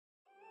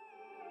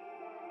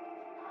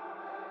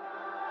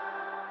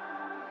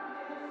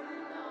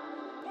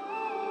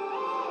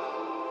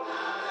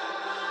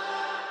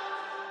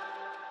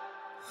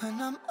When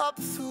I'm up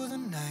through the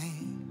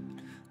night,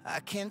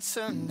 I can't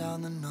turn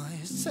down the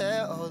noise, say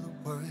all the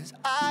words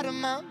out of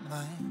my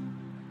mind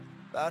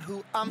about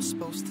who I'm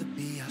supposed to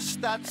be. I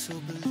start to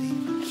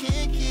believe I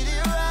can't get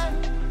it right.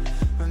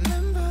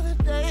 Remember the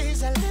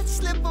days I let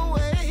slip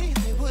away,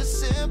 they were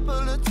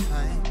simpler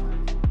times.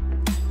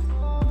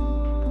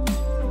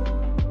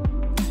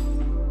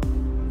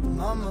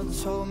 Mama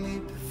told me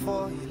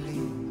before you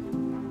leave,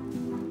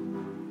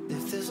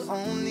 if there's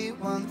only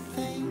one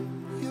thing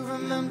you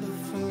remember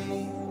from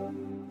me,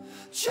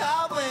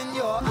 child, when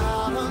you're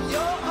out on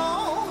your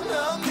own,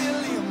 a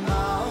million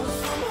miles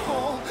from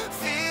home,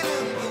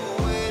 feeling the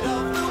weight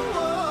of the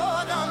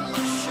world on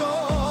your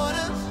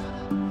shoulders.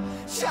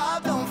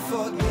 Child, don't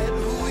forget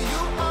who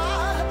you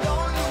are,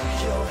 don't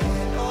lose your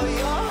head or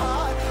your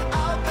heart.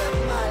 I'll bet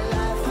my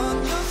life on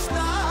your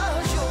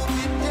stars, you'll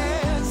be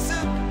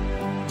dancing,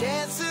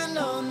 dancing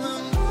on the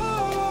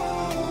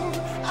moon.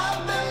 I'll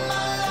bet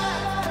my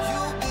life,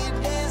 you'll be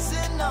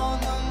dancing on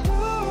the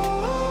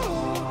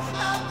moon.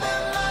 I'll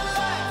bet my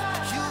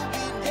life, you'll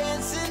be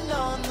dancing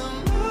on the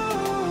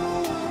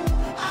moon.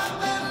 I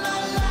bet my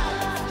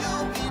life,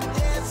 you'll be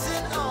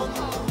dancing on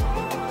the moon.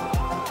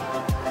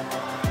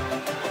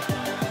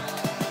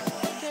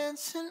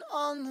 Dancing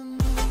on the moon.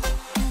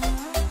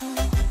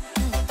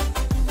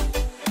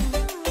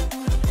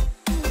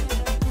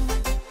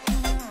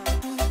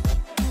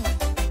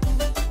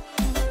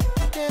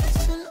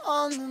 Dancing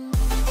on the moon.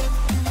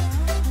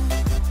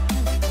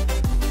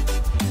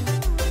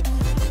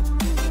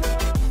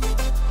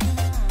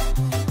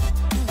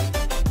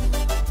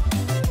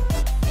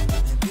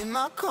 Maybe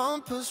my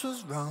compass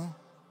was wrong,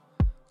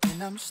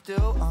 and I'm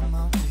still on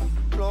my way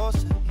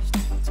closer each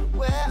day to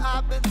where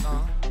I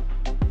belong.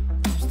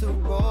 I'm still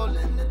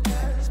rolling the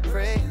dice,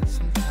 praying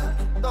sometimes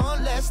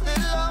don't last it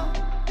long.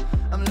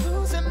 I'm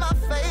losing my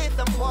faith,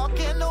 I'm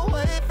walking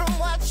away from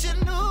what you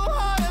knew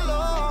all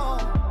along.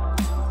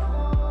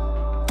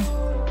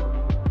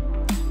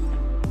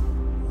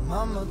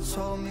 Mama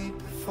told me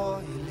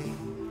before you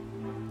leave,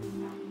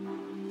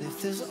 if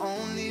there's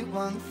only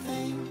one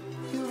thing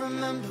you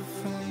remember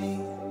from me,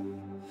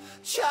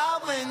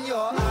 child, when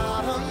you're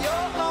out on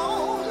your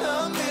own,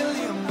 a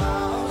million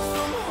miles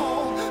from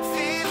home,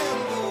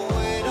 feeling the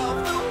weight of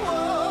the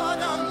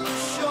world on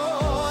your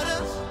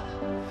shoulders.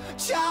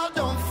 Child,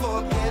 don't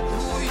forget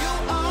who you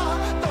are,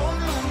 don't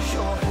lose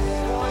your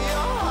head or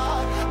your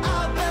heart.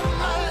 I'll bet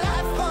my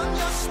life on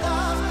your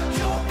stars,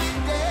 you'll be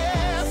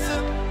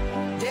dancing,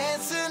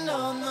 dancing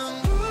on the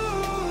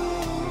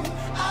moon.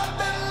 I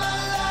bet my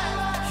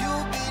life,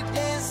 you'll be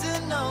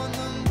dancing on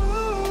the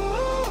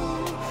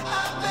moon.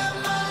 I bet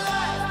my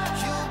life,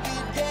 you'll be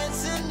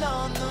dancing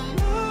on the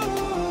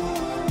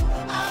moon.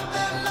 I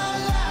bet my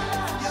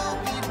life, you'll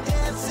be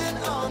dancing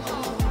on the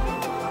moon.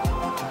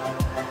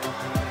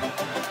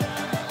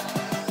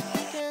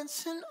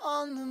 Dancing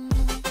on the moon.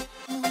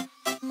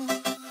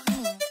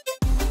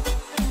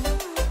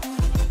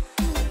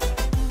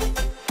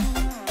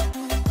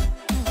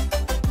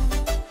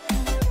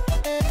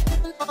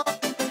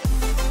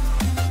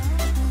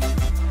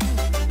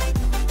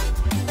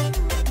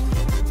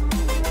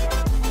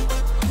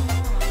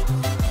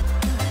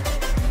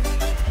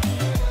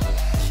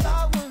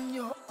 Child, when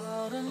you're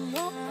out on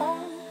your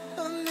own,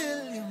 a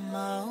million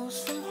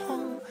miles from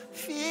home,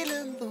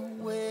 feeling the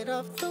weight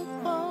of the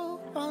world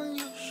on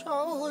your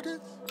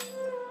shoulders.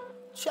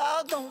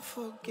 Child, don't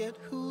forget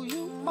who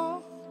you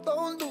are,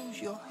 don't lose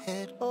your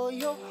head or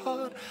your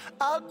heart.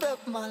 I'll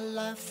bet my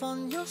life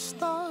on your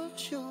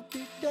stars, you'll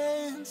be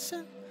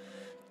dancing,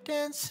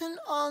 dancing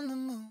on the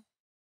moon.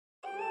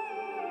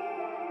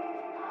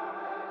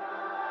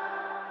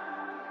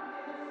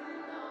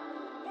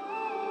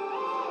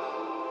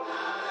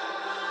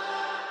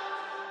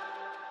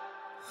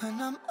 When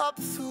I'm up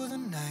through the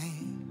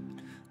night,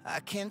 I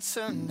can't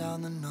turn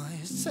down the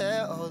noise, say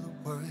all the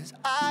words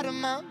out of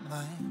my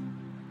mind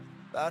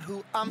about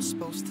who I'm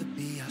supposed to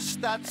be. I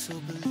start to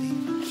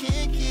believe I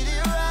can't get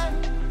it right.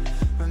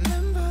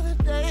 Remember the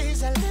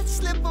days I let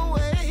slip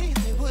away,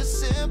 they were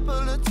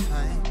simpler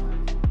times.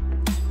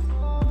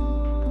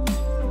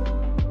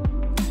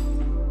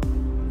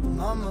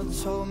 Mama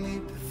told me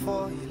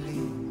before you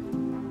leave,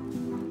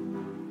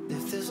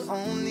 if there's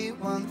only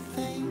one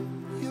thing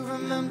you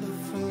remember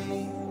from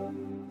me,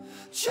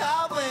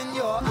 child, when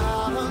you're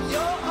out on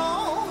your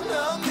own,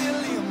 a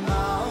million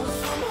miles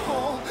from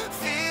home,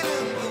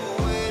 feeling the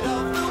weight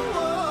of the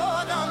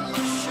world on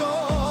your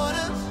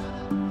shoulders.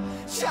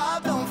 Child,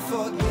 don't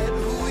forget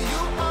who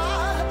you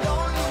are,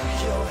 don't lose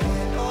your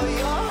head or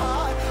your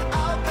heart.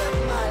 I'll bet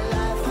my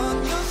life on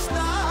your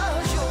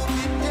stars, you'll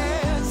be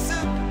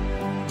dancing,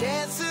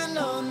 dancing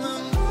on the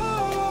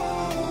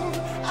moon.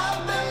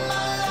 I'll bet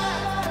my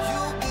life,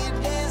 you'll be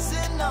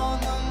dancing on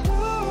the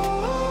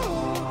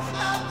moon.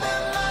 I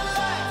bet my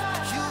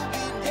life, you'll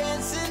be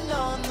dancing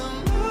on the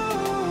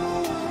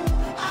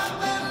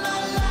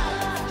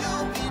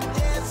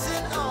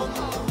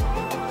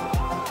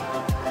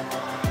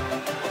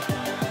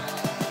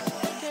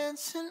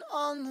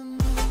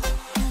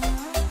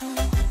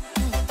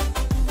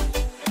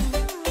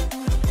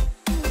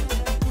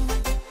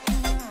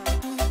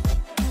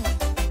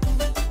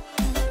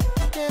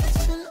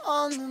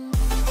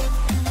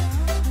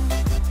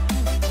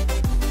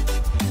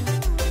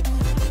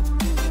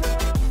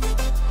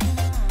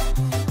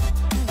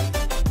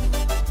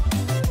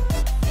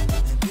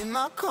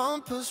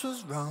compass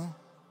was wrong,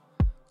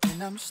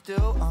 and I'm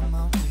still on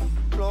my way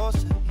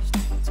closer each day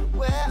to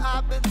where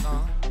I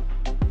belong.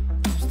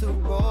 I'm still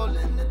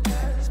rolling the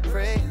dice,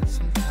 praying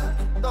sometimes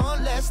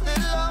don't last it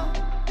long.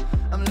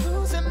 I'm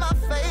losing my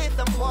faith,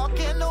 I'm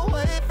walking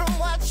away from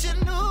what you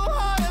knew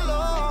all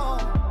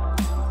along.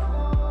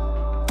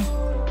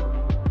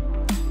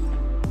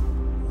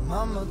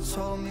 Mama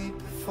told me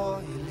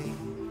before you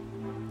leave,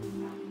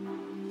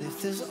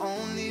 if there's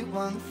only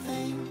one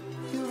thing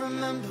you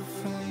remember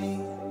from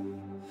me,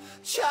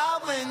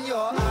 child, when you're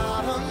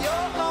out on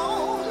your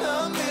own,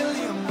 a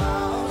million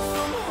miles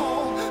from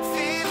home,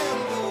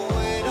 feeling the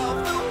weight of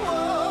the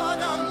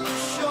world on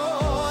your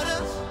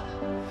shoulders,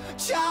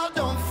 child,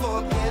 don't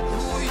forget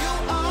who you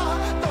are,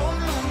 don't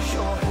lose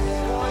your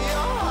head or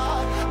your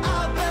heart. I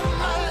bet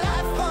my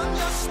life on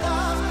your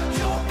stars,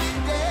 you'll be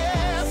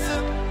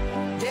dancing,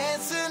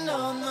 dancing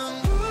on the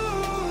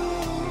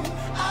moon.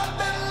 I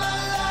bet my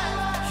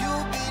life,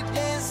 you'll be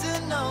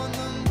dancing on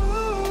the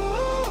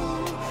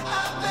moon.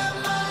 I bet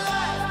my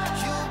life,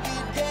 you'll be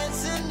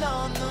dancing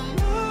on the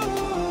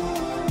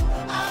moon.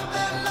 I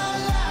bet my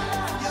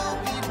life, you'll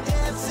be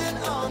dancing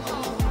on the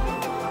moon.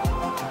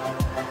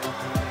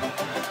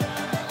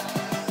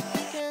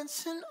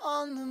 Dancing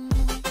on the moon.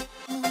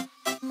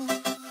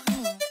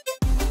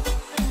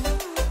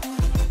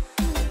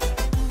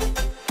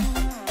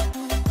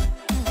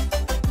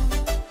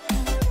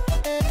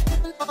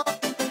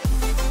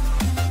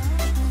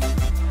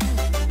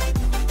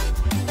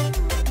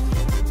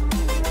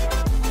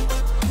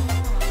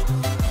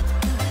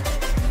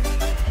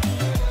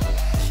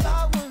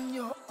 Child, when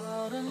you're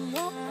out on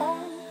your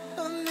own,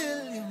 a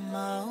million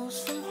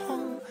miles from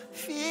home,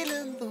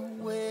 feeling the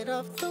weight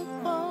of the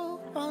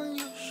world on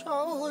your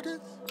shoulders.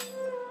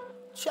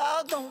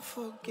 Child, don't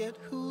forget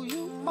who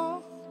you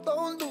are,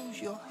 don't lose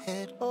your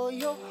head or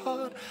your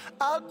heart.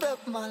 I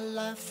bet my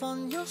life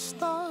on your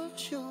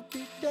stars, you'll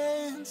be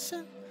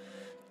dancing,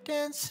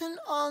 dancing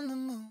on the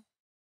moon.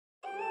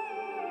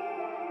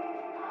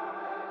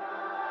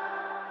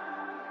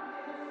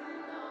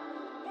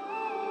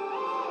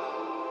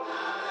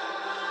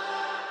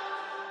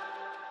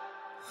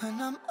 When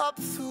I'm up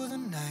through the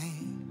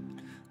night,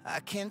 I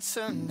can't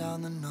turn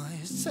down the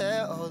noise,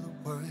 tear all the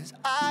worries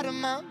out of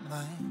my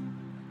mind.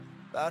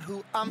 About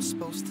who I'm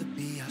supposed to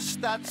be, I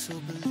start to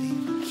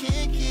believe I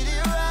can't get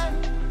it right.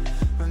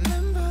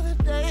 Remember the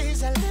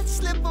days I let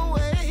slip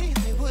away,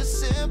 they were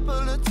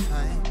simpler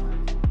times.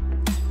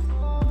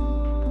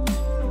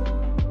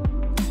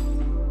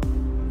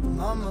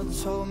 Mama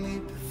told me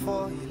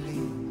before you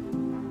leave,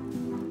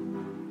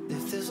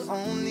 if there's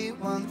only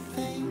one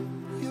thing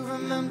you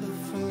remember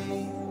from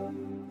me,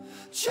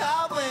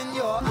 child, when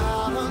you're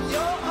out on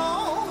your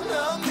own,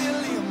 a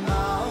million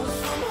miles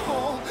from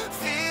home,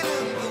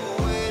 feeling the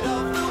weight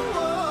of the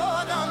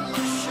world on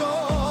your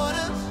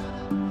shoulders,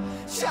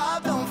 child,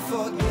 don't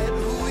forget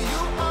who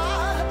you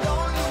are,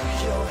 don't lose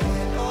your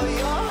head or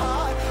your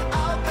heart.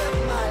 I'll bet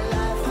my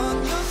life on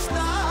your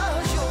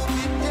stars, you'll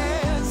be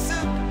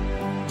dancing,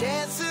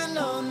 dancing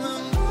on the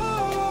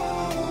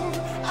moon.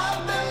 I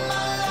bet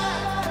my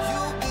life,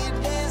 you'll be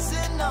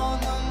dancing on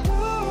the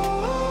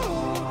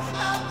moon.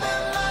 I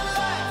bet my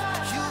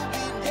life, you'll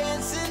be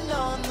dancing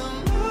on the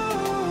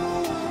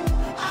moon.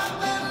 I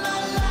bet my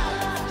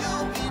life,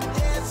 you'll be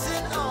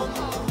dancing on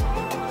the moon.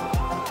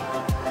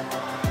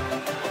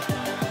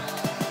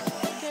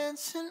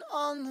 Dancing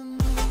on the moon.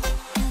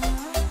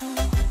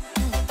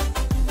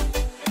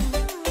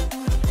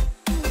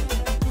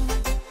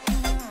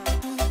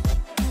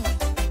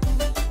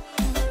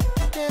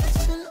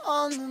 Dancing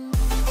on the moon.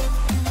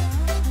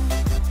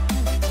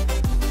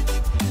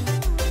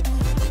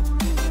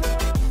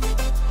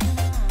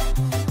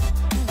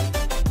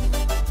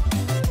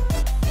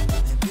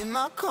 Maybe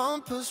my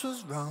compass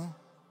was wrong,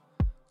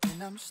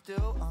 and I'm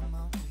still on my